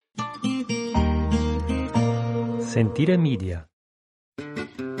Sentire Media.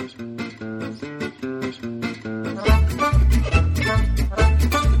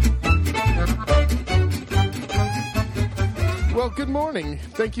 Well, good morning.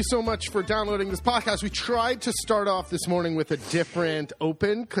 Thank you so much for downloading this podcast. We tried to start off this morning with a different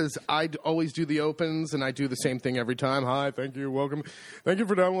open because I always do the opens and I do the same thing every time. Hi, thank you, welcome. Thank you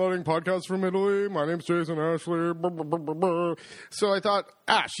for downloading podcasts from Italy. My name's Jason Ashley. So I thought,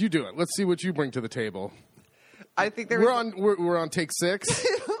 Ash, you do it. Let's see what you bring to the table. I think we're on take 6,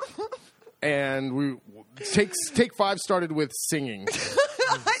 and we take 5 started with singing,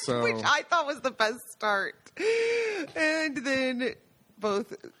 so. Which I thought was the best start, and then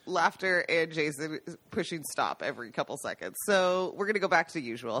both laughter and Jason pushing stop every couple seconds. So we're gonna go back to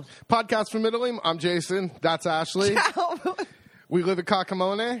usual. Podcast from Italy. I'm Jason. That's Ashley. Ciao. We live at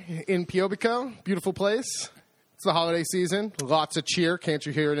Cacamone in Piobico. Beautiful place. It's the holiday season. Lots of cheer. Can't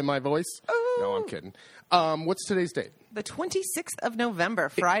you hear it in my voice? Ooh. No, I'm kidding. What's today's date? The 26th of November,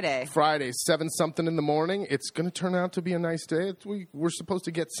 Friday. Friday, 7-something in the morning. It's going to turn out to be a nice day. We're supposed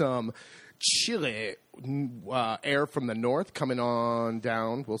to get some chilly air from the north coming on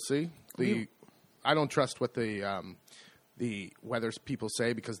down. We'll see. I don't trust what the weather people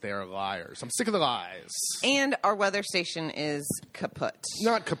say because they are liars. I'm sick of the lies. And our weather station is kaput.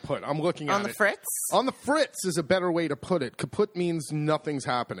 Not kaput. I'm looking at it. On the fritz? On the fritz is a better way to put it. Kaput means nothing's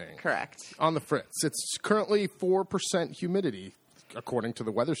happening. Correct. On the fritz. It's currently 4% humidity, according to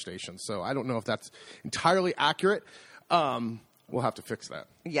the weather station. So I don't know if that's entirely accurate. We'll have to fix that.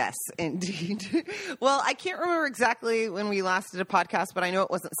 Yes, indeed. Well, I can't remember exactly when we last did a podcast, but I know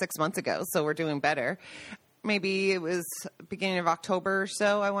it wasn't 6 months ago, so we're doing better. Maybe it was beginning of October or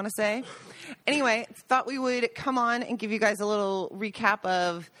so, I want to say. Anyway, thought we would come on and give you guys a little recap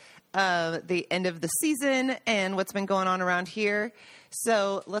of the end of the season and what's been going on around here.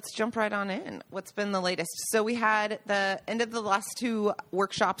 So let's jump right on in. What's been the latest? So we had the end of the last 2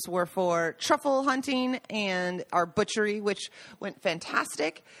 workshops were for truffle hunting and our butchery, which went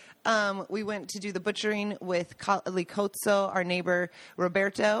fantastic. We went to do the butchering with Licozzo, our neighbor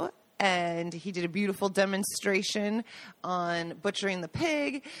Roberto, and he did a beautiful demonstration on butchering the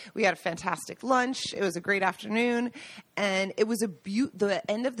pig. We had a fantastic lunch. It was a great afternoon, and it was the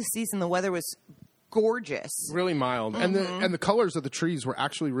end of the season. The weather was gorgeous, really mild, and the colors of the trees were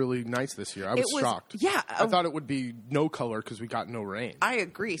actually really nice this year. I was shocked. Yeah, I thought it would be no color because we got no rain. I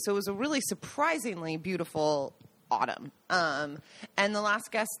agree. So it was a really surprisingly beautiful autumn. And the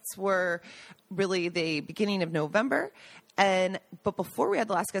last guests were really the beginning of November. But before we had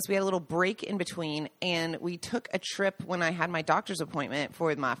the last guest, we had a little break in between, and we took a trip when I had my doctor's appointment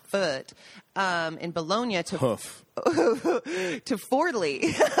for my foot in Bologna to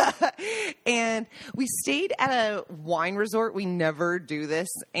Forlì. And we stayed at a wine resort. We never do this.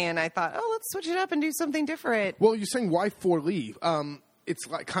 And I thought, let's switch it up and do something different. Well, you're saying why Forlì? It's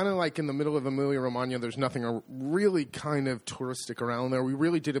kind of like in the middle of Emilia-Romagna. There's nothing really kind of touristic around there. We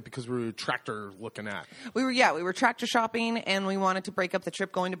really did it because we were tractor looking at. We were tractor shopping, and we wanted to break up the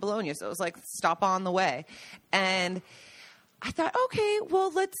trip going to Bologna. So it was like stop on the way. And I thought, okay,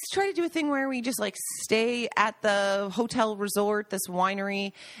 well, let's try to do a thing where we just like stay at the hotel resort, this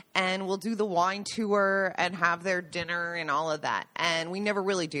winery, and we'll do the wine tour and have their dinner and all of that. And we never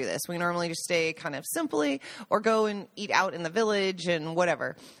really do this. We normally just stay kind of simply or go and eat out in the village and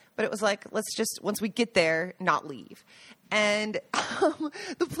whatever. But it was like, let's just, once we get there, not leave. And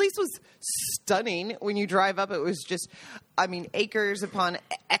the place was stunning. When you drive up, it was just, acres upon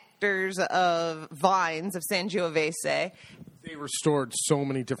hectares of vines of Sangiovese. They restored so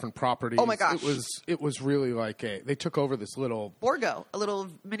many different properties. Oh my gosh. It was really like they took over this little Borgo, a little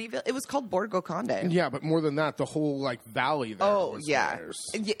mini village. It was called Borgo Conde. Yeah, but more than that, the whole valley there was theirs.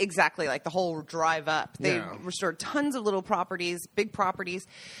 Exactly, like the whole drive up. They restored tons of little properties, big properties.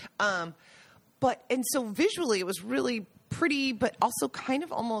 And so visually it was really pretty, but also kind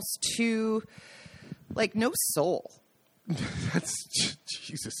of almost too no soul.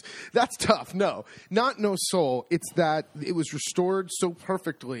 Jesus. That's tough. No, not no soul. It's that it was restored so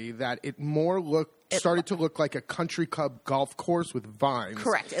perfectly that it started to look like a country club golf course with vines.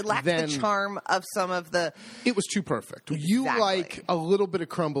 Correct. It lacked the charm of some of the... It was too perfect. Exactly. You like a little bit of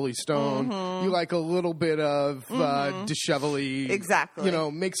crumbly stone. Mm-hmm. You like a little bit of dishevelly. Exactly.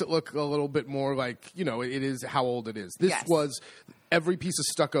 Makes it look a little bit more like, it is how old it is. This was... Every piece of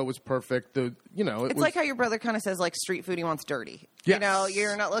stucco was perfect. It's like how your brother kind of says, street food, he wants dirty. Yes.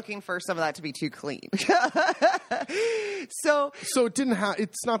 You're not looking for some of that to be too clean. So it didn't have.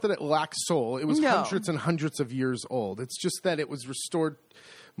 It's not that it lacked soul. It was hundreds and hundreds of years old. It's just that it was restored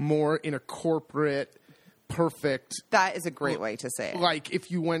more in a corporate, perfect. That is a great way to say it. Like if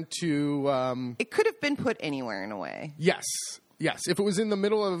you went to... it could have been put anywhere in a way. Yes. If it was in the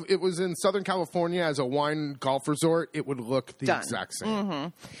middle of... It was in Southern California as a wine golf resort, it would look the exact same. Mm-hmm.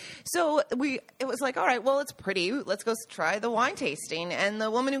 So it was like, all right, well, it's pretty. Let's go try the wine tasting. And the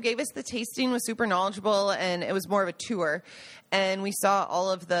woman who gave us the tasting was super knowledgeable, and it was more of a tour. And we saw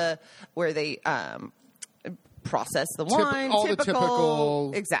all of where they... process the wine, the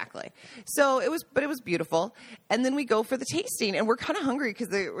typical. Exactly. So it was beautiful. And then we go for the tasting, and we're kind of hungry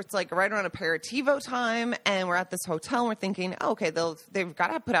because it's like right around aperitivo time, and we're at this hotel, and we're thinking, oh, okay, they've got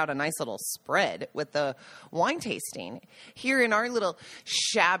to put out a nice little spread with the wine tasting. Here in our little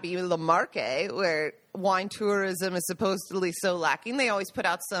shabby La Marque, where wine tourism is supposedly so lacking, they always put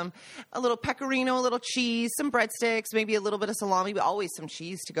out a little pecorino, a little cheese, some breadsticks, maybe a little bit of salami, but always some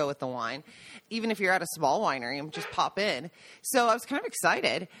cheese to go with the wine. Even if you're at a small winery, just pop in. So I was kind of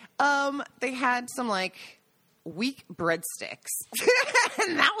excited. They had some like weak breadsticks,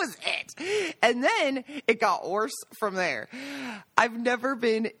 and that was it. And then it got worse from there. I've never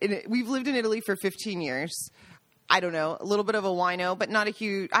been we've lived in Italy for 15 years. I don't know, a little bit of a wino, but not a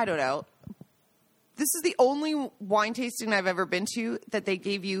huge, I don't know. This is the only wine tasting I've ever been to that they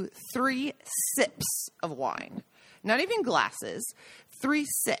gave you 3 sips of wine. Not even glasses, 3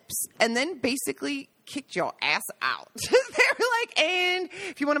 sips. And then basically kicked your ass out. They were like, and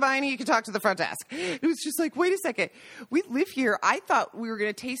if you want to buy any, you can talk to the front desk. It was just like, wait a second. We live here. I thought we were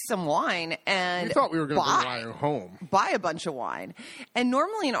going to taste some wine and you thought we were going to bring wine home. Buy a bunch of wine. And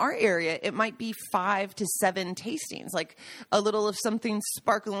normally in our area, it might be 5 to 7 tastings, like a little of something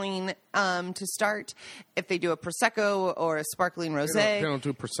sparkling to start. If they do a Prosecco or a sparkling rosé. They don't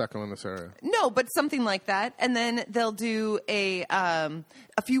do Prosecco in this area. No, but something like that. And then they'll do a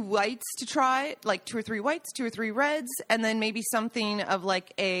few whites to try, like 2 or 3 whites, 2 or 3 reds, and then maybe something of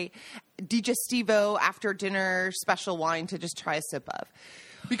like a digestivo after dinner special wine to just try a sip of.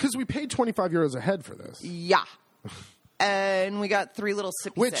 Because we paid €25 a head for this. Yeah. And we got 3 little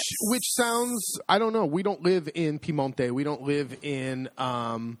sippy sips. Which sounds, I don't know. We don't live in Piemonte. We don't live in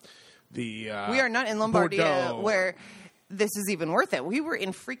we are not in Lombardia, Bordeaux, where this is even worth it. We were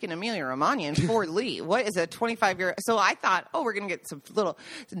in freaking Emilia-Romagna in Fort Lee. What is a 25-year? So I thought, oh, we're going to get some little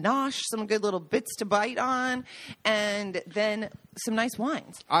nosh, some good little bits to bite on, and then some nice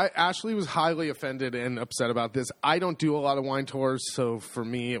wines. Ashley was highly offended and upset about this. I don't do a lot of wine tours, so for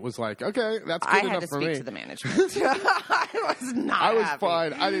me, it was like, okay, that's good enough for me. I had to speak to the management. I was not I was happy.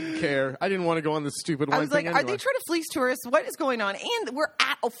 fine. I didn't care. I didn't want to go on this stupid wine I was like, thing anyway. are they trying to fleece tourists? What is going on? And we're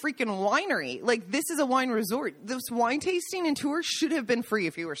at a freaking winery. Like, this is a wine resort. This wine tasting and tour should have been free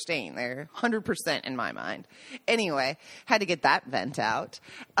if you were staying there. 100% in my mind. Anyway, had to get that vent out.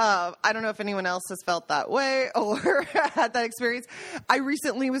 I don't know if anyone else has felt that way or had that experience. I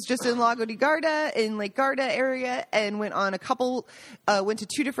recently was just in Lago di Garda, in Lake Garda area, and went to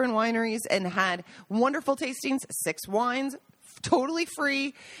 2 different wineries and had wonderful tastings, 6 wines, totally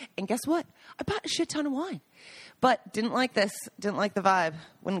free. And guess what? I bought a shit ton of wine. But didn't like this. Didn't like the vibe.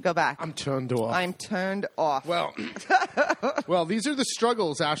 Wouldn't go back. I'm turned off. Well, these are the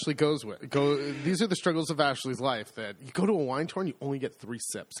struggles Ashley goes with. These are the struggles of Ashley's life. That you go to a wine tour and you only get 3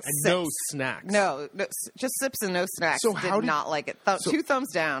 sips and no snacks. No, just sips and no snacks. So did not like it. 2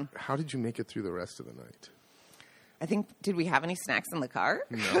 thumbs down. How did you make it through the rest of the night? I think, did we have any snacks in the car?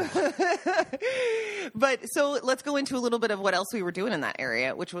 No. But so let's go into a little bit of what else we were doing in that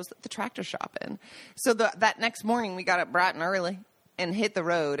area, which was the tractor shopping. So that next morning we got up bright and early and hit the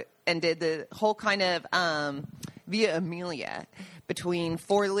road and did the whole kind of Via Emilia between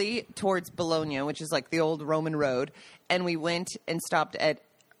Forlì towards Bologna, which is like the old Roman road. And we went and stopped at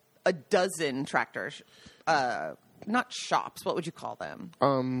a dozen tractors, not shops. What would you call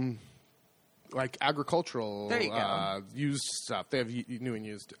them? Like agricultural, there you go. Used stuff. They have new and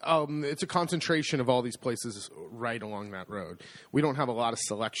used. It's a concentration of all these places right along that road. We don't have a lot of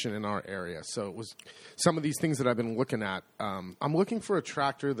selection in our area, so it was some of these things that I've been looking at. I'm looking for a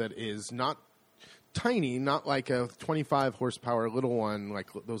tractor that is not tiny, not like a 25 horsepower little one like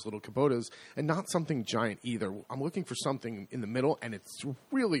those little Kubotas, and not something giant either. I'm looking for something in the middle, and it's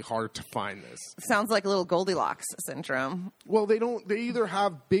really hard to find this. Sounds like a little Goldilocks syndrome. Well, they don't. They either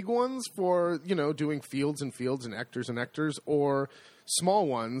have big ones for doing fields and fields and hectares, or small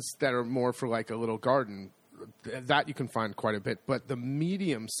ones that are more for like a little garden. That you can find quite a bit, but the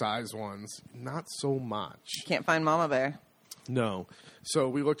medium-sized ones, not so much. Can't find Mama Bear. No. So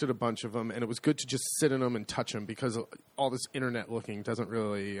we looked at a bunch of them, and it was good to just sit in them and touch them because all this internet looking doesn't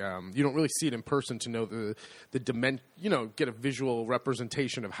really you don't really see it in person to know the dimension, get a visual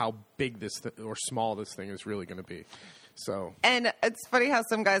representation of how big this or small this thing is really going to be. So, and it's funny how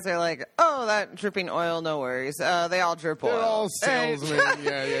some guys are like, "Oh, that dripping oil, no worries. They all drip oil." they're all salesmen.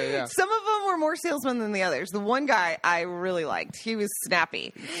 Yeah. Some of them were more salesmen than the others. The one guy I really liked. He was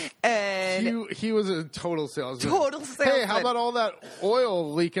snappy, and he was a total salesman. Hey, how about all that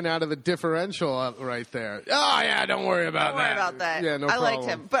oil leaking out of the differential up right there? Oh yeah, don't worry about that. Yeah, no problem. I liked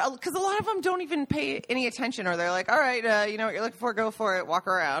him, but because a lot of them don't even pay any attention, or they're like, "All right, you know what you're looking for, go for it, walk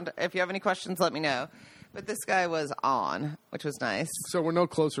around. If you have any questions, let me know." But this guy was on, which was nice. So we're no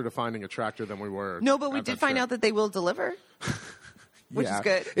closer to finding a tractor than we were. No, but we did find out that they will deliver, which is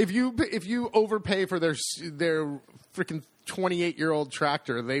good. If you overpay for their freaking 28-year-old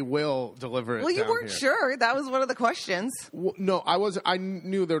tractor, they will deliver it. Well, you weren't sure. That was one of the questions. Well, no, I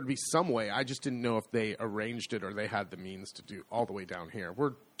knew there would be some way. I just didn't know if they arranged it or they had the means to do all the way down here.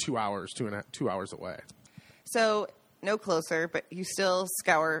 We're 2 hours away. So. No closer, but you still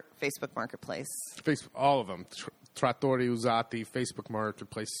scour Facebook Marketplace. All of them. Trattori Usati, Facebook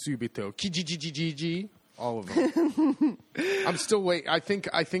Marketplace, Subito, Kijiji, all of them. I'm still waiting. I think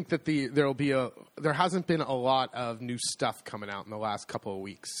that there hasn't been a lot of new stuff coming out in the last couple of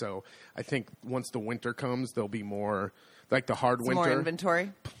weeks. So I think once the winter comes, there'll be more, like the hard winter. More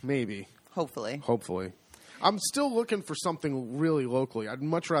inventory? Maybe. Hopefully. I'm still looking for something really locally. I'd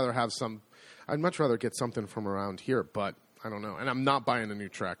much rather get something from around here, but I don't know. And I'm not buying a new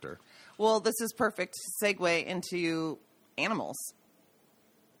tractor. Well, this is perfect segue into animals.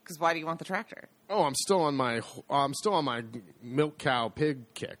 Because why do you want the tractor? Oh, I'm still on my milk cow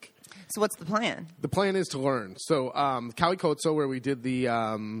pig kick. So what's the plan? The plan is to learn. So Calicozzo, where we did the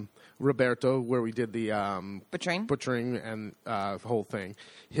Roberto, where we did the butchering and the whole thing.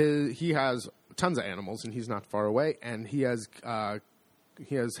 He has tons of animals, and he's not far away, and he has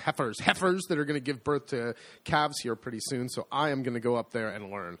heifers that are going to give birth to calves here pretty soon. So I am going to go up there and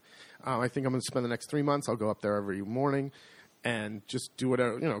learn. I think I'm going to spend the next 3 months. I'll go up there every morning and just do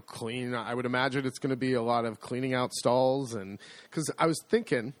whatever, clean. I would imagine it's going to be a lot of cleaning out stalls. And because I was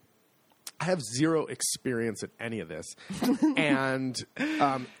thinking, I have zero experience at any of this. And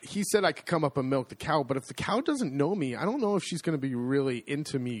he said I could come up and milk the cow. But if the cow doesn't know me, I don't know if she's going to be really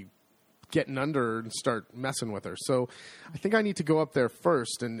into me getting under her and start messing with her. So I think I need to go up there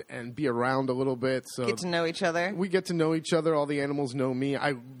first and be around a little bit. So get to know each other. We get to know each other. All the animals know me.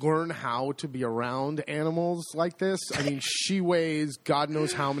 I learn how to be around animals like this. I mean, she weighs God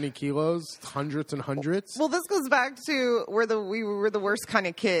knows how many kilos, hundreds and hundreds. Well, this goes back to we were the worst kind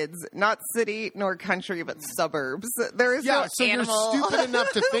of kids, not city nor country, but suburbs. There is no animal. You're stupid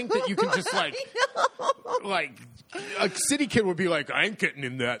enough to think that you can just like a city kid would be like, I ain't getting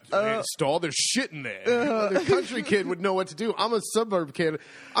in that stall. There's shit in there. The country kid would know what to do. I'm a suburb kid.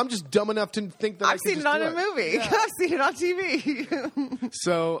 I'm just dumb enough to think that I've seen it on a movie. Yeah. I've seen it on TV.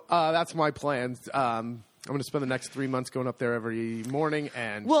 So that's my plan. I'm going to spend the next 3 months going up there every morning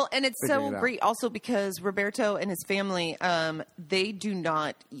and it's so great also because Roberto and his family they do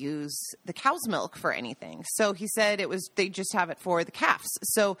not use the cow's milk for anything. So he said they just have it for the calves.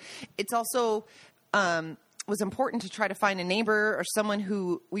 So it's also was important to try to find a neighbor or someone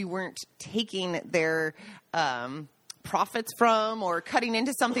who we weren't taking their profits from or cutting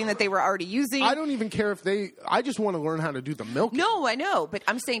into something that they were already using. I don't even care I just want to learn how to do the milk. No, I know, but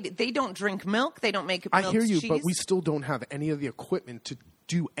I'm saying that they don't drink milk. They don't make milk. I hear you, cheese. but we still don't have any of the equipment to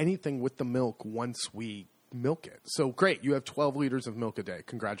do anything with the milk once we milk it. So great, you have 12 liters of milk a day.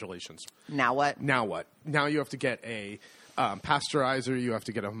 Congratulations. Now what? Now you have to get a pasteurizer, you have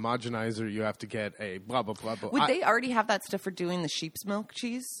to get a homogenizer, you have to get a blah, blah, blah, blah. Would they already have that stuff for doing the sheep's milk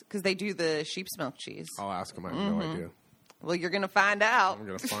cheese? Because they do the sheep's milk cheese. I'll ask them. I have no idea. Well, you're going to find out. I'm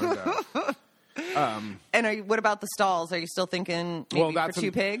going to find out. And what about the stalls? Are you still thinking maybe for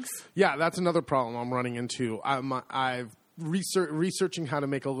 2 pigs? Yeah, that's another problem I'm running into. I've researching how to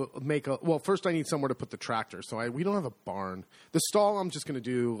make a well. First, I need somewhere to put the tractor. So we don't have a barn. The stall I'm just going to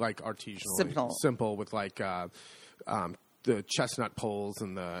do like artisanally, simple with like the chestnut poles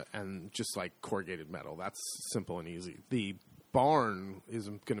and just like corrugated metal. That's simple and easy. The barn is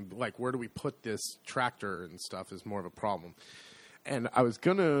going to where do we put this tractor and stuff is more of a problem. And I've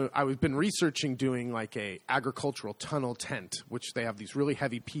been researching doing like a agricultural tunnel tent, which they have these really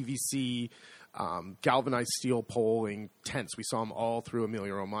heavy PVC galvanized steel poling tents. We saw them all through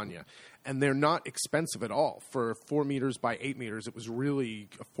Emilia Romagna, and they're not expensive at all. For 4 meters by 8 meters, it was really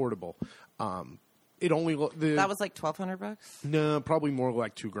affordable. It only that was like $1,200. No, probably more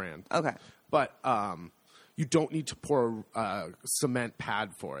like $2,000. Okay, but you don't need to pour a cement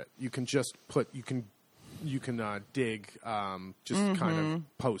pad for it. You can just dig kind of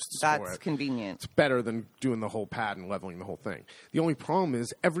posts for it. That's convenient. It's better than doing the whole pad and leveling the whole thing. The only problem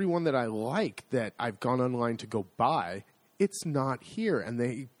is everyone that I like that I've gone online to go buy it's not here, and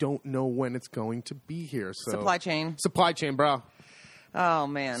they don't know when it's going to be here. So Supply chain, bro. Oh,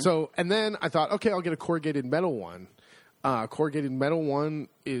 man. So, and then I thought, okay, I'll get a corrugated metal one. Corrugated metal one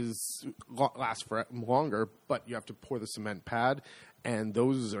lasts for longer, but you have to pour the cement pad, and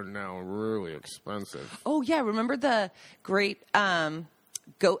those are now really expensive. Oh, yeah. Remember the great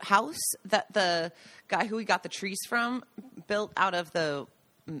goat house that the guy who we got the trees from built out of the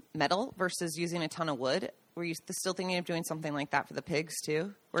metal versus using a ton of wood? Were you still thinking of doing something like that for the pigs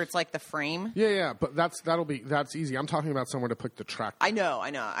too, where it's like the frame? Yeah, but that's easy. I'm talking about somewhere to put the track. I know.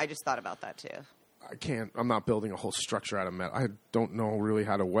 I just thought about that too. I can't. I'm not building a whole structure out of metal. I don't know really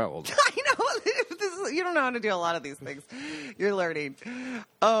how to weld. I know. You don't know how to do a lot of these things. You're learning.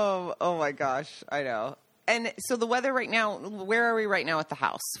 Oh my gosh. I know. And so the weather right now, where are we right now at the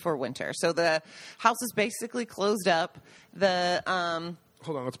house for winter? So the house is basically closed up. Hold on.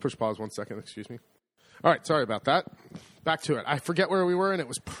 Let's push pause 1 second. Excuse me. All right, sorry about that. Back to it. I forget where we were, and it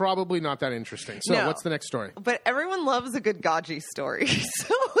was probably not that interesting. So what's the next story? But everyone loves a good Gaggi story.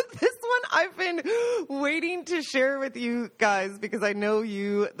 So this one I've been waiting to share with you guys because I know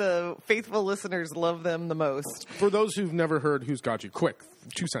you, the faithful listeners, love them the most. For those who've never heard, who's Gaggi? Quick,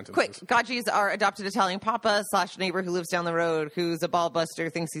 2 sentences. Quick. Gaggi's our adopted Italian papa / neighbor who lives down the road, who's a ball buster,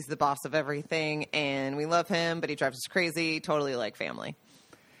 thinks he's the boss of everything, and we love him, but he drives us crazy, totally like family.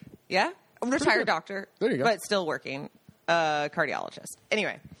 Yeah? Retired doctor, there you go. But still working, cardiologist.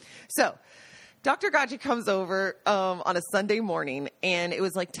 Anyway, so Dr. Gaggi comes over on a Sunday morning, and it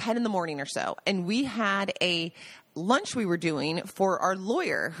was like 10 in the morning or so, and we had a lunch we were doing for our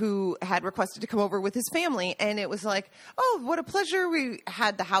lawyer who had requested to come over with his family, and it was like, oh, what a pleasure. We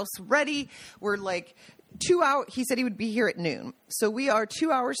had the house ready. We're like 2 hours. He said he would be here at noon. So we are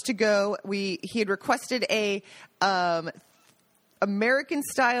 2 hours to go. He had requested a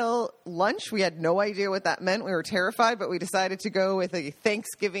American-style lunch. We had no idea what that meant. We were terrified, but we decided to go with a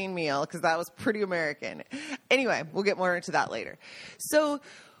Thanksgiving meal because that was pretty American. Anyway, we'll get more into that later. So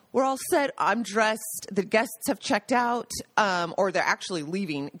we're all set. I'm dressed. The guests have checked out, or they're actually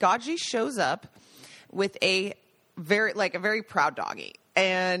leaving. Gaggi shows up with a very proud doggy.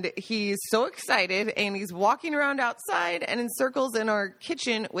 And he's so excited, and he's walking around outside and in circles in our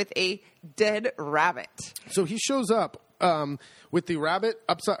kitchen with a dead rabbit. So he shows up with the rabbit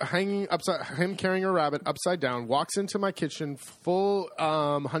hanging upside, him carrying a rabbit upside down, walks into my kitchen, full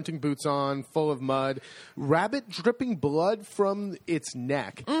hunting boots on, full of mud, rabbit dripping blood from its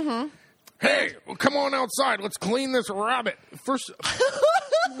neck. Mm-hmm. Hey, well, come on outside. Let's clean this rabbit. First,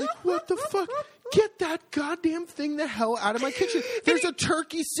 like, what the fuck? Get that goddamn thing the hell out of my kitchen. There's a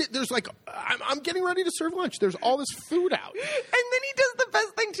turkey there's like, I'm getting ready to serve lunch. There's all this food out. And then he does the best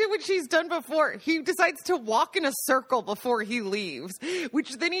thing too, which he's done before. He decides to walk in a circle before he leaves,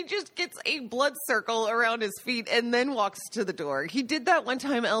 which then he just gets a blood circle around his feet and then walks to the door. He did that one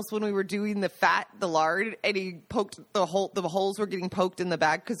time else when we were doing the lard, and he poked the holes were getting poked in the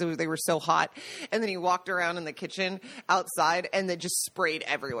bag because they were so hot. And then he walked around in the kitchen outside and then just sprayed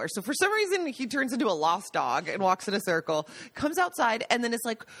everywhere. So for some reason, he turns into a lost dog and walks in a circle, comes outside, and then it's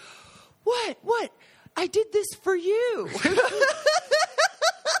like, what? I did this for you. And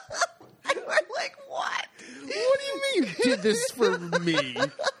we're like, what? What do you mean you did this for me?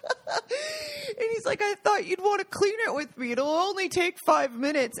 And he's like, I thought you'd want to clean it with me. It'll only take 5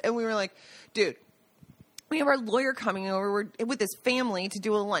 minutes. And we were like, dude, we have our lawyer coming over with his family to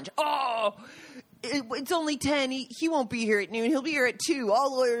do a lunch. Oh, it's only 10. He won't be here at noon. He'll be here at 2.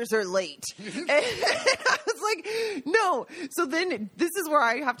 All lawyers are late. And I was like, no. So then this is where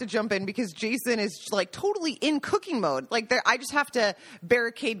I have to jump in because Jason is like totally in cooking mode. Like I just have to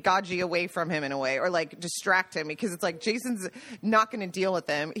barricade Gaggi away from him in a way, or like distract him, because it's like Jason's not going to deal with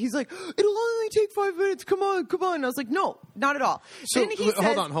him. He's like, it'll only take 5 minutes. Come on. And I was like, no, not at all. So then he says,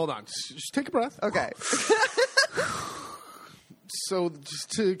 hold on. Just take a breath. Okay. So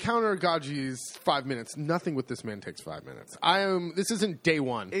just to counter Gaggi's 5 minutes, nothing with this man takes 5 minutes. This isn't day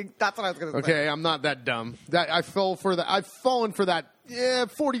one. That's what I was going to say. Okay, I'm not that dumb. I've fallen for that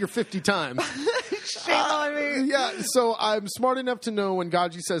 40 or 50 times. Shame on me. Yeah, so I'm smart enough to know when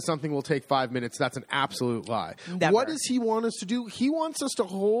Gaggi says something will take 5 minutes, that's an absolute lie. Never. What does he want us to do? He wants us to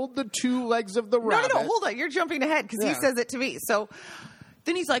hold the 2 legs of the rabbit. No, hold on. You're jumping ahead because he says it to me. So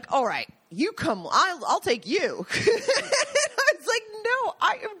then he's like, all right, you come. I'll take you. I was like, no,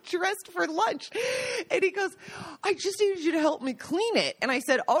 I am dressed for lunch. And he goes, I just need you to help me clean it. And I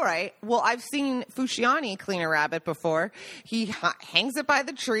said, all right, well, I've seen Fusciani clean a rabbit before. He hangs it by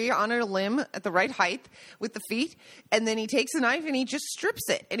the tree on a limb at the right height with the feet. And then he takes a knife and he just strips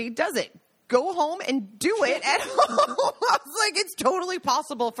it. And he does it go home and do it at home. I was like, it's totally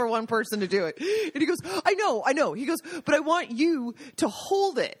possible for one person to do it. And he goes, I know. He goes, but I want you to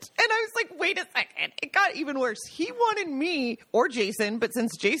hold it. And I was like, wait a second. It got even worse. He wanted me or Jason, but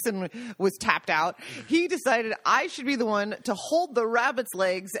since Jason was tapped out, he decided I should be the one to hold the rabbit's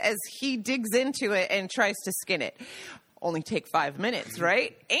legs as he digs into it and tries to skin it. Only take 5 minutes,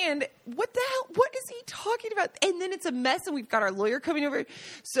 right? And what the hell? What is he talking about? And then it's a mess, and we've got our lawyer coming over.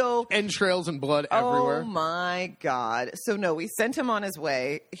 So entrails and blood everywhere. Oh my God! So no, we sent him on his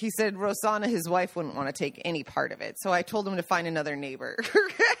way. He said Rosanna, his wife, wouldn't want to take any part of it. So I told him to find another neighbor.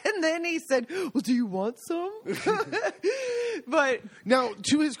 And then he said, "Well, do you want some?" But now,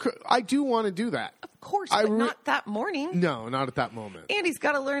 I do want to do that. Of course, but not that morning. No, not at that moment. And he's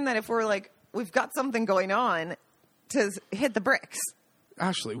got to learn that if we're like, we've got something going on, to hit the bricks.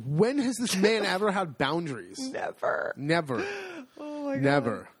 Ashley, when has this man ever had boundaries? Never. Oh my God.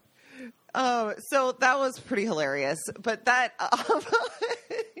 Never. So that was pretty hilarious, but that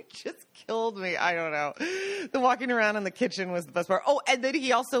just killed me. I don't know. The walking around in the kitchen was the best part. Oh, and then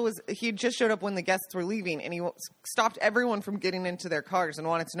he just showed up when the guests were leaving, and he stopped everyone from getting into their cars and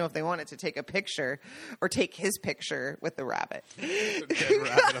wanted to know if they wanted to take a picture or take his picture with the rabbit. Dead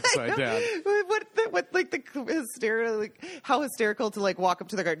rabbit upside down. What like the hysterical, like how hysterical to like walk up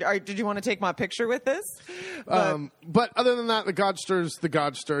to the car. All right, did you want to take my picture with this? But other than that, the Godster's the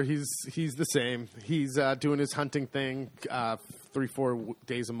Godster. He's the same. He's doing his hunting thing 3-4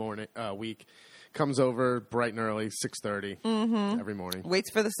 days a week. Comes over bright and early, 6:30 every morning. Waits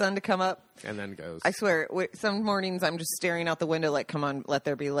for the sun to come up. And then goes. I swear, some mornings I'm just staring out the window like, come on, let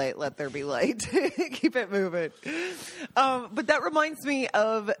there be light, let there be light. Keep it moving. But that reminds me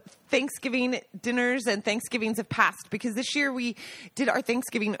of Thanksgiving dinners and Thanksgivings have passed because this year we did our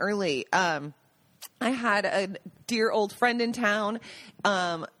Thanksgiving early. I had a dear old friend in town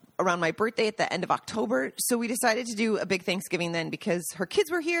around my birthday at the end of October. So we decided to do a big Thanksgiving then because her kids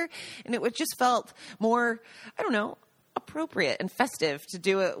were here and it just felt more, I don't know, appropriate and festive to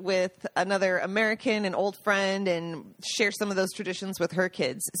do it with another American and old friend and share some of those traditions with her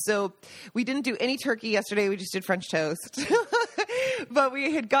kids. So we didn't do any turkey yesterday. We just did French toast. But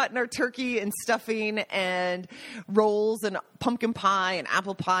we had gotten our turkey and stuffing and rolls and pumpkin pie and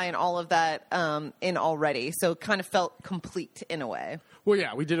apple pie and all of that in already. So it kind of felt complete in a way. Well,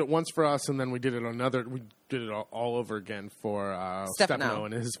 yeah, we did it once for us, and then we did it all over again for Stefano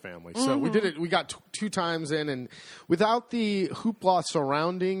and his family. So we did it. We got 2 times in, and without the hoopla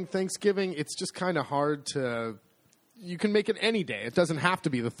surrounding Thanksgiving, it's just kind of hard to. You can make it any day. It doesn't have to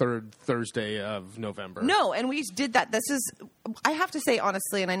be the 3rd Thursday of November. No, and we did that. I have to say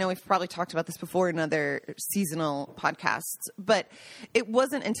honestly, and I know we've probably talked about this before in other seasonal podcasts, but it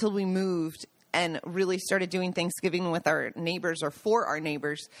wasn't until we moved and really started doing Thanksgiving with our neighbors or for our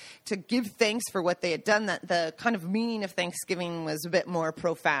neighbors to give thanks for what they had done, that the kind of meaning of Thanksgiving was a bit more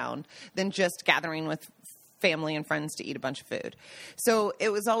profound than just gathering with family and friends to eat a bunch of food. So it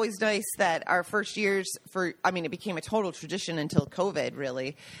was always nice that our first years it became a total tradition until COVID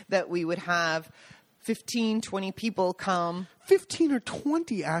really, that we would have 15, 20 people come. 15 or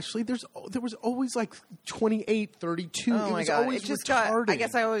 20, Ashley. There was always like 28, 32. Oh my God. Always it just retarded. I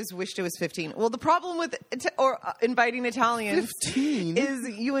guess I always wished it was 15. Well, the problem with inviting Italians 15 is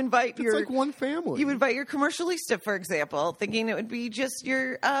you invite it's like one family. You invite your commercialista, for example, thinking it would be just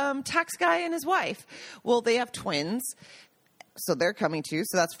your tax guy and his wife. Well, they have twins. So they're coming too.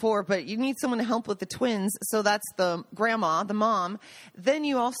 So that's 4. But you need someone to help with the twins. So that's the grandma, the mom. Then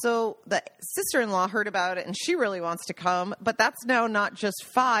the sister-in-law heard about it and she really wants to come. But that's now not just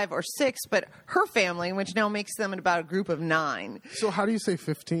 5 or 6, but her family, which now makes them about a group of 9. So how do you say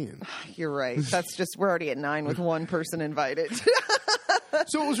 15? You're right. We're already at 9 with one person invited.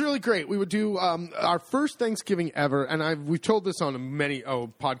 So it was really great. We would do our first Thanksgiving ever, and we've told this on many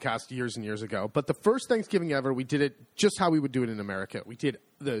podcasts years and years ago, but the first Thanksgiving ever, we did it just how we would do it in America. We did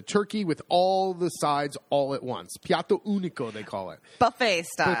the turkey with all the sides all at once. Piatto unico, they call it. Buffet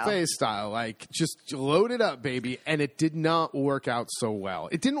style. Buffet style. Like, just load it up, baby. And it did not work out so well.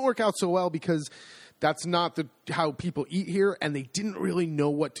 It didn't work out so well because that's not how people eat here, and they didn't really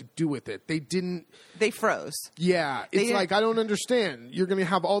know what to do with it. They froze. Yeah. It's like, I don't understand. You're going to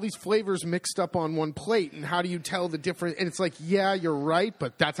have all these flavors mixed up on one plate, and how do you tell the difference? And it's like, yeah, you're right,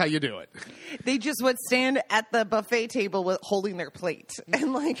 but that's how you do it. They just would stand at the buffet table holding their plate.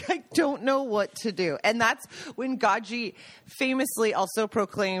 And I don't know what to do. And that's when Gaggi famously also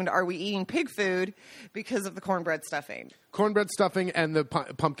proclaimed, are we eating pig food because of the cornbread stuffing? Cornbread stuffing and the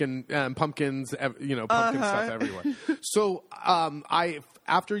pumpkins, pumpkin stuff everywhere. So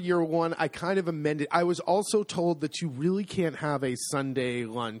after year one, I kind of amended. I was also told that you really can't have a Sunday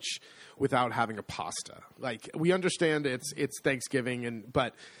lunch without having a pasta. Like, we understand it's Thanksgiving,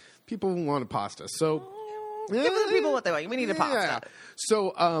 but people want a pasta. So give the people what they want. We need a pasta. Yeah.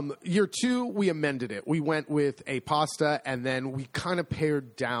 So year two, we amended it. We went with a pasta, and then we kind of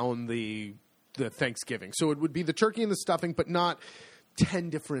pared down the Thanksgiving. So it would be the turkey and the stuffing, but not 10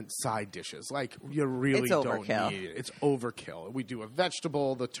 different side dishes. Like, you really don't need it. It's overkill. We do a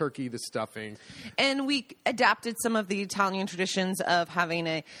vegetable, the turkey, the stuffing. And we adapted some of the Italian traditions of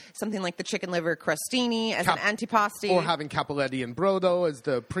having something like the chicken liver crostini as an antipasti. Or having cappelletti and brodo as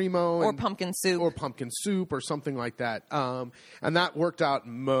the primo. Or pumpkin soup. Or something like that. And that worked out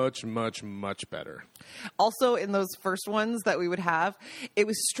much, much, much better. Also, in those first ones that we would have, it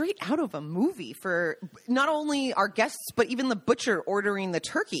was straight out of a movie for not only our guests, but even the butcher ordering the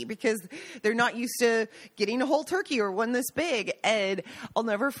turkey, because they're not used to getting a whole turkey or one this big. And I'll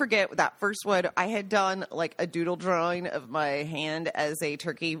never forget that first one. I had done like a doodle drawing of my hand as a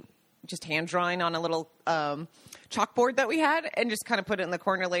turkey, just hand drawing on a little chalkboard that we had, and just kind of put it in the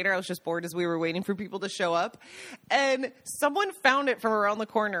corner later. I was just bored as we were waiting for people to show up. And someone found it from around the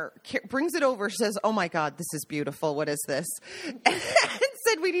corner, brings it over, says, "Oh my God, this is beautiful. What is this?" And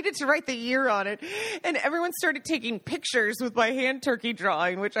said we needed to write the year on it. And everyone started taking pictures with my hand turkey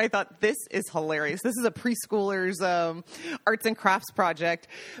drawing, which I thought, this is hilarious. This is a preschooler's arts and crafts project.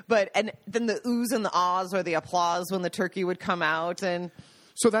 And then the oohs and the ahs, or the applause when the turkey would come out. And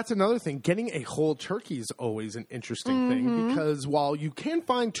so that's another thing. Getting a whole turkey is always an interesting thing, because while you can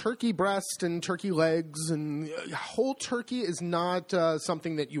find turkey breast and turkey legs, and whole turkey is not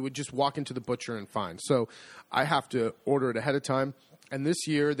something that you would just walk into the butcher and find. So I have to order it ahead of time. And this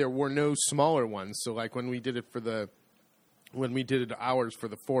year there were no smaller ones. So like when we did ours for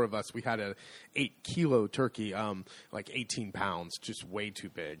the four of us, we had a 8-kilo turkey, like 18 pounds, just way too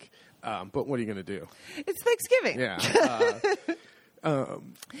big. But what are you going to do? It's Thanksgiving. Yeah.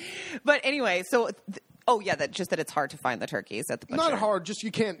 But anyway, so that it's hard to find the turkeys at the butcher. Not hard, just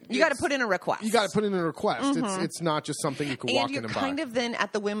you can't. You got to put in a request. You got to put in a request. It's not just something you can walk in and buy. And you're kind of then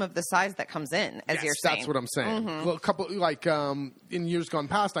at the whim of the size that comes in, as you're saying. That's what I'm saying. Well, a couple, like in years gone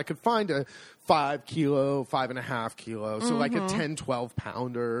past, I could find a 5-kilo, 5.5 kilo, so like a 10, 12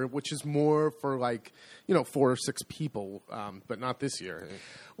 pounder, which is more for 4 or 6 people, but not this year.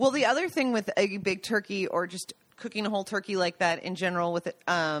 Well, the other thing with a big turkey, or just cooking a whole turkey like that in general, with it,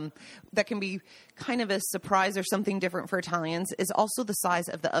 that can be kind of a surprise or something different for Italians, is also the size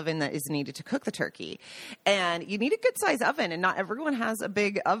of the oven that is needed to cook the turkey. And you need a good size oven, and not everyone has a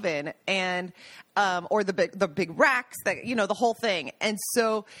big oven, and or the big racks, that the whole thing. And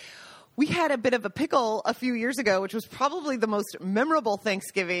so we had a bit of a pickle a few years ago, which was probably the most memorable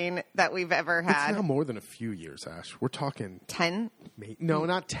Thanksgiving that we've ever had. It's now more than a few years, Ash. We're talking 10? No,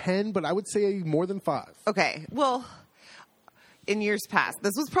 not 10, but I would say more than 5. Okay, well, in years past,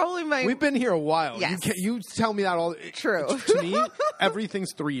 this was probably my... We've been here a while. Yes. You tell me that all... True. To me,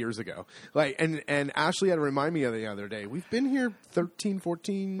 everything's 3 years ago. And Ashley had to remind me the other day, we've been here 13,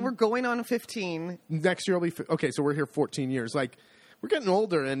 14... We're going on 15. Next year will be... Okay, so we're here 14 years. We're getting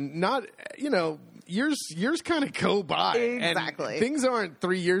older, and not, years kind of go by. Exactly. And things aren't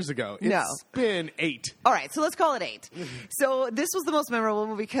 3 years ago. It's been 8. All right, so let's call it 8. So this was the most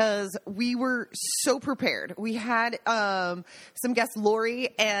memorable because we were so prepared. We had some guests,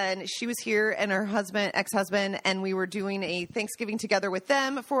 Lori, and she was here, and her ex-husband, and we were doing a Thanksgiving together with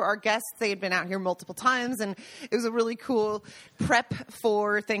them for our guests. They had been out here multiple times, and it was a really cool prep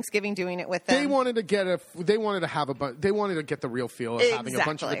for Thanksgiving, doing it with them. They wanted to get the real feel of having a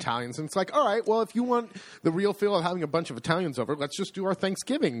bunch of Italians. And it's like, all right, well, if you want the real feel of having a bunch of Italians over, let's just do our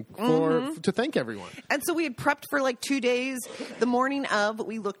Thanksgiving to thank everyone. And so we had prepped for 2 days. The morning of,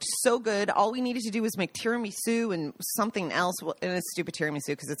 we looked so good. All we needed to do was make tiramisu and something else. Well, and it's stupid tiramisu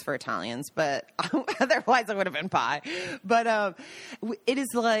because it's for Italians, but otherwise it would have been pie. But it is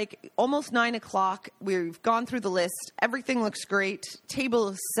almost 9 o'clock. We've gone through the list. Everything looks great. Table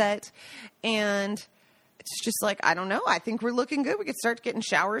is set. And it's just I don't know. I think we're looking good. We could start getting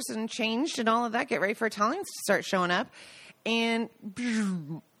showers and changed and all of that. Get ready for Italians to start showing up. And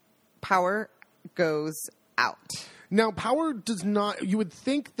power goes out. Now, power does not... You would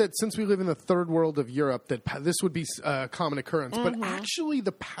think that since we live in the third world of Europe, that this would be a common occurrence. But actually,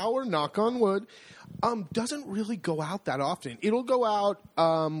 the power, knock on wood, doesn't really go out that often. It'll go out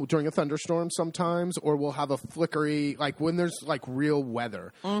during a thunderstorm sometimes, or we'll have a flickery... when there's, real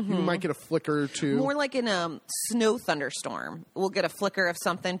weather. You might get a flicker or two. More like in a snow thunderstorm. We'll get a flicker of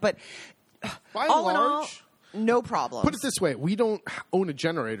something. But by and large... No problem. Put it this way. We don't own a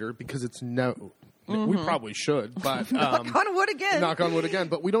generator because it's We probably should, but knock on wood again. Knock on wood again.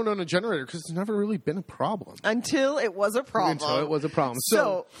 But we don't own a generator because it's never really been a problem. Until it was a problem. Until it was a problem.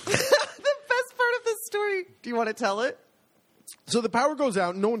 So the best part of this story, do you want to tell it? So the power goes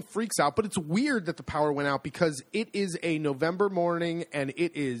out. No one freaks out, but it's weird that the power went out because it is a November morning and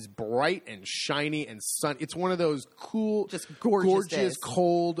it is bright and shiny and sun. It's one of those cool, just gorgeous days.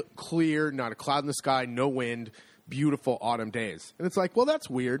 Cold, clear, not a cloud in the sky, no wind, beautiful autumn days. And it's like, well, that's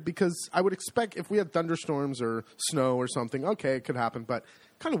weird because I would expect if we had thunderstorms or snow or something, okay, it could happen, but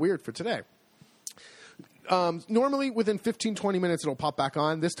kind of weird for today. Normally within 15, 20 minutes, it'll pop back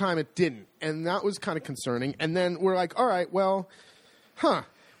on. This time it didn't. And that was kind of concerning. And then we're like, all right, well,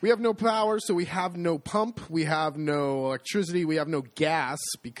 we have no power, so we have no pump. We have no electricity. We have no gas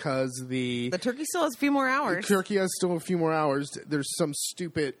because the turkey still has a few more hours. The turkey has still a few more hours. There's some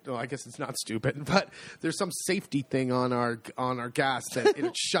stupid, well, I guess it's not stupid, but there's some safety thing on our gas that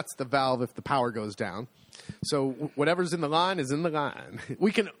it shuts the valve if the power goes down. So whatever's in the line is in the line.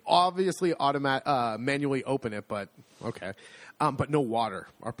 We can obviously manually open it, but okay. But no water.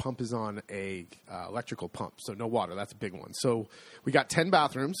 Our pump is on a electrical pump, so no water. That's a big one. So we got 10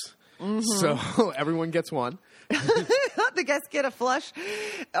 bathrooms, so everyone gets one. The guests get a flush.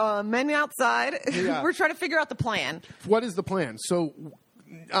 Men outside. Yeah. We're trying to figure out the plan. What is the plan? So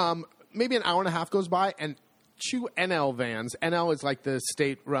maybe an hour and a half goes by, and 2 NL vans. NL is like the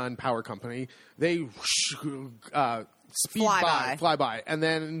state-run power company. They fly by. And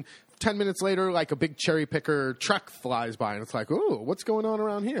then 10 minutes later, like a big cherry picker truck flies by. And it's like, ooh, what's going on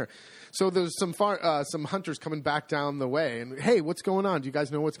around here? So there's some hunters coming back down the way. And, hey, what's going on? Do you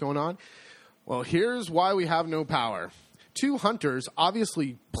guys know what's going on? Well, here's why we have no power. 2 hunters,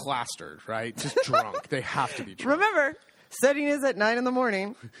 obviously plastered, right? Just drunk. They have to be drunk. Remember, setting is at 9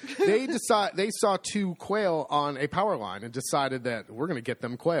 a.m. They saw 2 quail on a power line and decided that we're going to get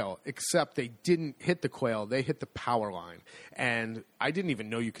them quail. Except they didn't hit the quail; they hit the power line. And I didn't even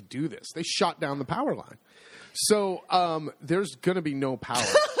know you could do this. They shot down the power line. So there's going to be no power.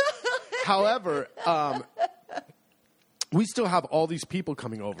 However, we still have all these people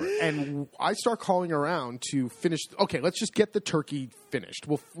coming over, and I start calling around to finish. Okay, let's just get the turkey finished.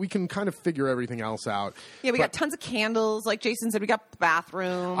 We can kind of figure everything else out. Yeah, we got tons of candles. Like Jason said, we got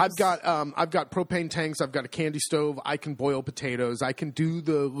bathrooms. I've got propane tanks. I've got a candy stove. I can boil potatoes. I can do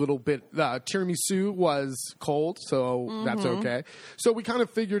the little bit. Tiramisu was cold, so that's okay. So we kind of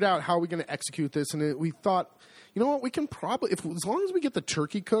figured out how we're going to execute this, and we thought, you know what, we can probably, as long as we get the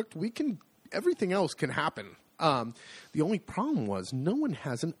turkey cooked, everything else can happen. The only problem was no one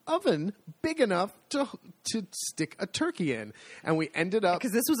has an oven big enough to stick a turkey in. And we ended up...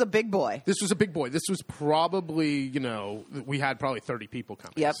 Because this was a big boy. This was a big boy. This was probably, we had probably 30 people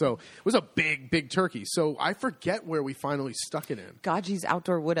coming. Yep. So it was a big, big turkey. So I forget where we finally stuck it in. Gaggi's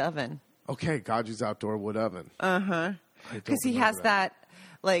outdoor wood oven. Okay, Gaggi's outdoor wood oven. Uh-huh. Because he has that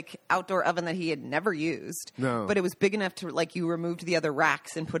outdoor oven that he had never used. No. But it was big enough to, you removed the other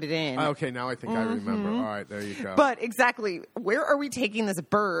racks and put it in. Okay, now I think I remember. All right, there you go. But exactly, where are we taking this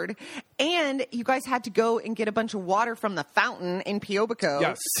bird? And you guys had to go and get a bunch of water from the fountain in Piobico.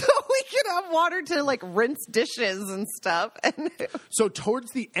 Yes. So we could have water to, rinse dishes and stuff. So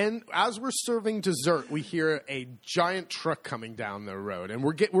towards the end, as we're serving dessert, we hear a giant truck coming down the road. And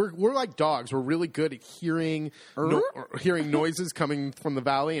we're like dogs. We're really good at hearing noises coming from the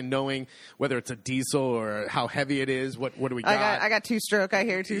valley and knowing whether it's a diesel or how heavy it is. What do we got? I got 2-stroke. I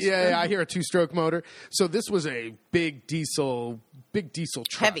hear 2-stroke. Yeah, I hear a 2-stroke motor. So this was a big diesel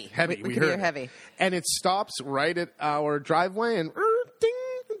truck. Heavy. We heard heavy. And it stops right at our driveway and ding,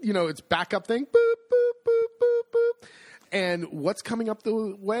 it's backup thing. Boop, boop, boop, boop, boop. And what's coming up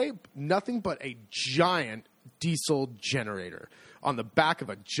the way? Nothing but a giant diesel generator on the back of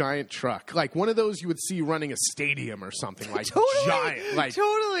a giant truck, like one of those you would see running a stadium or something, giant,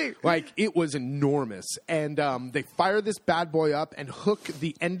 totally. Like it was enormous. And they fire this bad boy up and hook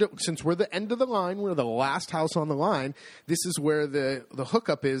the end. Since we're the end of the line, we're the last house on the line. This is where the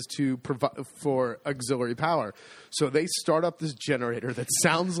hookup is to provide for auxiliary power. So they start up this generator that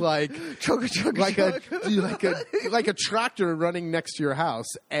sounds like like a tractor running next to your house,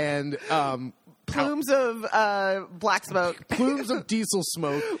 and plumes of black smoke. Plumes of diesel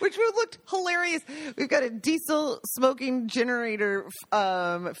smoke. Which would look hilarious. We've got a diesel smoking generator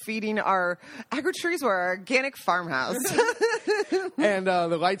feeding our agritrees or our organic farmhouse. And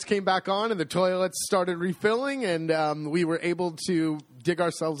the lights came back on and the toilets started refilling, and we were able to dig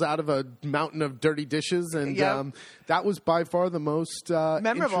ourselves out of a mountain of dirty dishes, and Yep. That was by far the most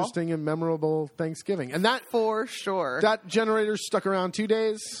Memorable. interesting and memorable Thanksgiving. And that For sure. that generator stuck around 2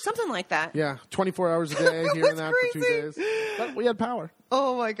 days. Something like that. Yeah, 24 hours a day, here and that for 2 days. But we had power.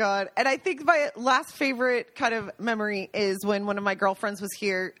 Oh my God. And I think my last favorite kind of memory is when one of my girlfriends was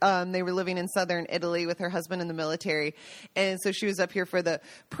here. They were living in southern Italy with her husband in the military. And so she was up here for the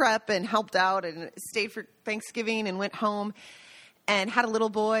prep and helped out and stayed for Thanksgiving and went home. And had a little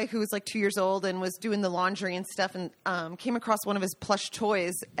boy who was like 2 years old and was doing the laundry and stuff, and came across one of his plush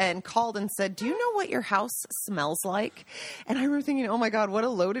toys and called and said, "Do you know what your house smells like?" And I remember thinking, oh my God, what a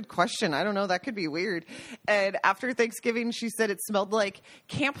loaded question. I don't know. That could be weird. And after Thanksgiving, she said it smelled like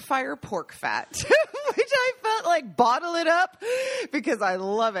campfire pork fat, which I felt like bottle it up because I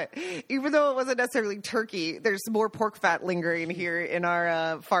love it. Even though it wasn't necessarily turkey, there's more pork fat lingering here in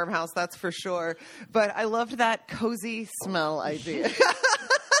our farmhouse, that's for sure. But I loved that cozy smell idea.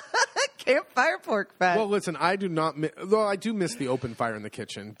 Campfire pork fat. Well, listen, I do not though I do miss the open fire in the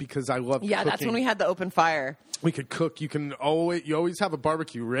kitchen because I love Yeah, cooking. that's when we had the open fire. We could cook. You always have a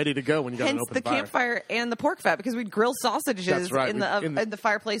barbecue ready to go when you got an Hence open the fire. campfire and the pork fat, because we'd grill sausages That's right. in the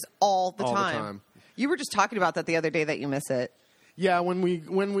fireplace all the All the time. time. You were just talking about that the other day that you miss it. Yeah,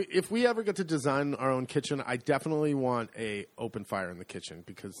 if we ever get to design our own kitchen, I definitely want a open fire in the kitchen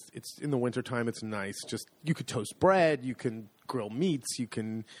because it's in the wintertime. It's nice. Just you could toast bread, you can grill meats,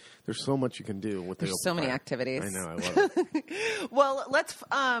 there's so much you can do with the open So many fire. activities. I know, I love it. Well,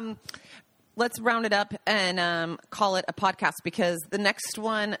 let's round it up and call it a podcast, because the next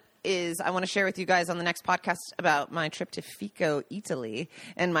one is I want to share with you guys on the next podcast about my trip to Fico, Italy,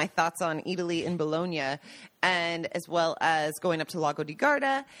 and my thoughts on Italy and Bologna, and as well as going up to Lago di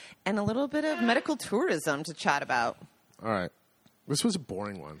Garda and a little bit of medical tourism to chat about. All right. This was a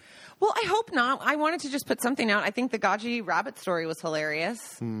boring one. Well, I hope not. I wanted to just put something out. I think the Gaggi rabbit story was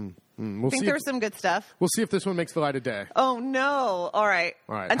hilarious. We'll I think see there if- was some good stuff. We'll see if this one makes the light of day. Oh, no. All right.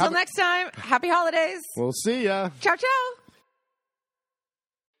 All right. Until next time, happy holidays. We'll see ya. Ciao, ciao.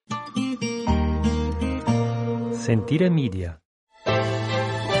 Sentire Media.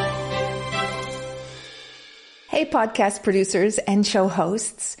 Hey, podcast producers and show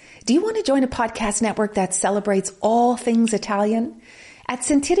hosts. Do you want to join a podcast network that celebrates all things Italian? At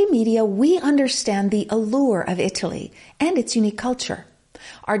Sentire Media, we understand the allure of Italy and its unique culture.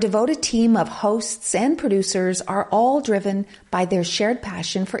 Our devoted team of hosts and producers are all driven by their shared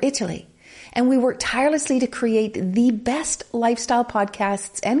passion for Italy. And we work tirelessly to create the best lifestyle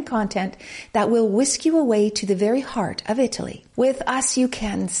podcasts and content that will whisk you away to the very heart of Italy. With us, you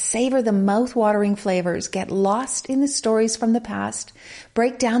can savor the mouth-watering flavors, get lost in the stories from the past,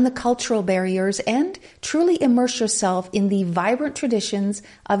 break down the cultural barriers, and truly immerse yourself in the vibrant traditions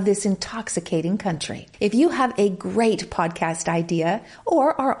of this intoxicating country. If you have a great podcast idea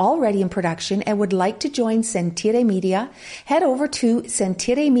or are already in production and would like to join Sentire Media, head over to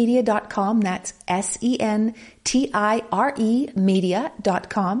sentiremedia.com. That's SENTIRE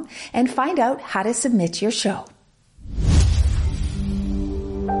media.com and find out how to submit your show.